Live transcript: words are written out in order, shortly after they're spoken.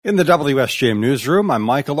In the WSJM newsroom, I'm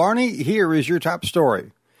Michael Arney. Here is your top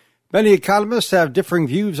story. Many economists have differing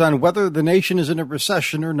views on whether the nation is in a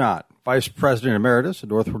recession or not. Vice President Emeritus at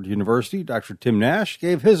Northwood University, Dr. Tim Nash,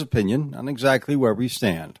 gave his opinion on exactly where we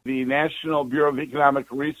stand. The National Bureau of Economic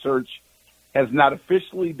Research has not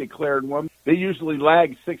officially declared one. They usually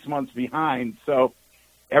lag 6 months behind. So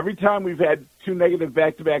every time we've had two negative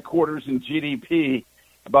back-to-back quarters in GDP,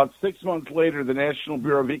 about 6 months later, the National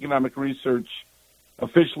Bureau of Economic Research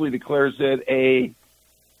officially declares it a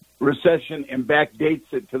recession and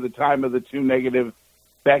backdates it to the time of the two negative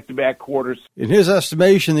back-to-back quarters. In his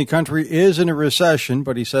estimation, the country is in a recession,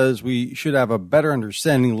 but he says we should have a better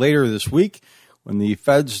understanding later this week when the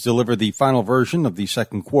feds deliver the final version of the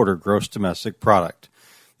second quarter gross domestic product.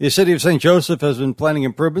 The city of St. Joseph has been planning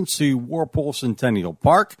improvements to Whirlpool Centennial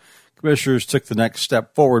Park. Commissioners took the next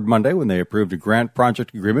step forward Monday when they approved a grant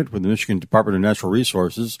project agreement with the Michigan Department of Natural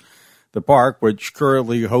Resources. The park, which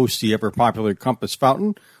currently hosts the ever-popular Compass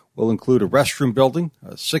Fountain, will include a restroom building,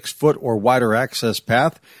 a 6-foot or wider access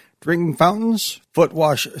path, drinking fountains, foot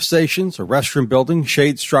wash stations, a restroom building,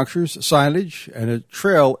 shade structures, signage, and a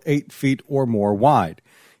trail 8 feet or more wide.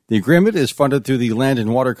 The agreement is funded through the Land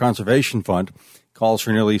and Water Conservation Fund, calls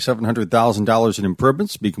for nearly $700,000 in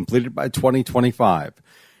improvements to be completed by 2025.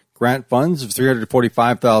 Grant funds of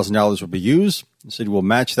 $345,000 will be used. The city will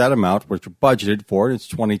match that amount, which was budgeted for in its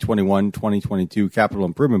 2021-2022 capital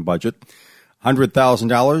improvement budget.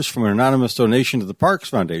 $100,000 from an anonymous donation to the Parks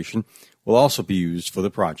Foundation will also be used for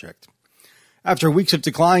the project. After weeks of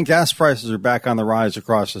decline, gas prices are back on the rise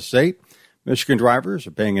across the state. Michigan drivers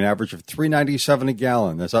are paying an average of $3.97 a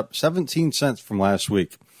gallon. That's up 17 cents from last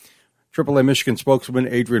week. AAA Michigan spokeswoman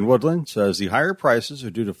Adrian Woodland says the higher prices are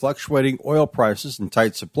due to fluctuating oil prices and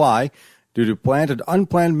tight supply due to planned and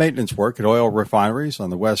unplanned maintenance work at oil refineries on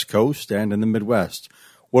the West Coast and in the Midwest.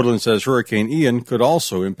 Woodland says Hurricane Ian could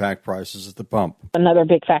also impact prices at the pump. Another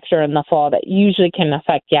big factor in the fall that usually can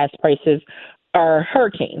affect gas prices are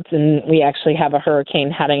hurricanes, and we actually have a hurricane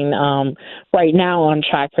heading right now on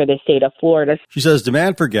track for the state of Florida. She says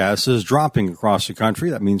demand for gas is dropping across the country.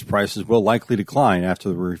 That means prices will likely decline after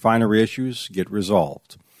the refinery issues get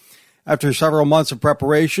resolved. After several months of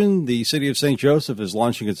preparation, the city of St. Joseph is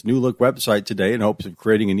launching its new look website today in hopes of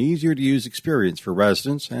creating an easier-to-use experience for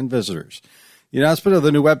residents and visitors. The announcement of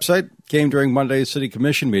the new website came during Monday's City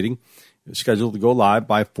Commission meeting. It is scheduled to go live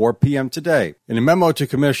by 4 p.m. today. In a memo to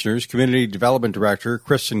commissioners, Community Development Director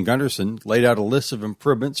Kristen Gunderson laid out a list of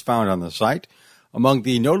improvements found on the site. Among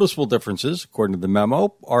the noticeable differences, according to the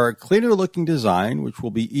memo, are a cleaner-looking design, which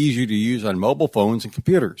will be easier to use on mobile phones and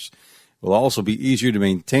computers. It will also be easier to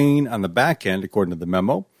maintain on the back end, according to the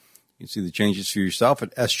memo. You can see the changes for yourself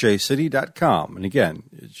at sjcity.com. And again,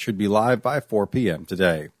 it should be live by 4 p.m.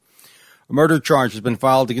 today. A murder charge has been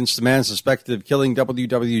filed against the man suspected of killing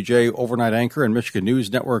WWJ overnight anchor and Michigan News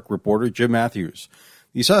Network reporter Jim Matthews.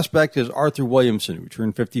 The suspect is Arthur Williamson, who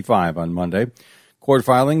turned 55 on Monday. Court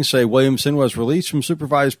filings say Williamson was released from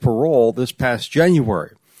supervised parole this past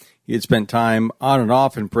January. He had spent time on and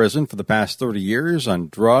off in prison for the past 30 years on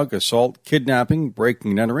drug, assault, kidnapping,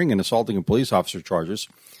 breaking and entering, and assaulting a police officer charges.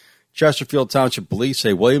 Chesterfield Township Police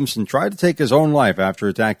say Williamson tried to take his own life after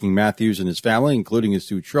attacking Matthews and his family, including his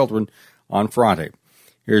 2 children, on Friday.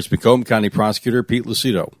 Here's Macomb County Prosecutor Pete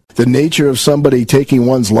Lucido. The nature of somebody taking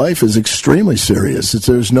one's life is extremely serious.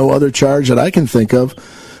 There's no other charge that I can think of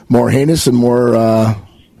more heinous and more,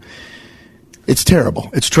 it's terrible.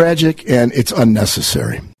 It's tragic and it's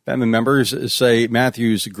unnecessary. Family members say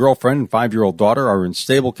Matthews' girlfriend and 5-year-old daughter are in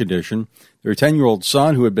stable condition. Their 10-year-old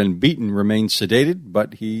son, who had been beaten, remains sedated,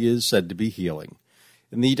 but he is said to be healing.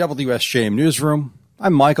 In the WSJM newsroom,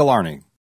 I'm Michael Arney.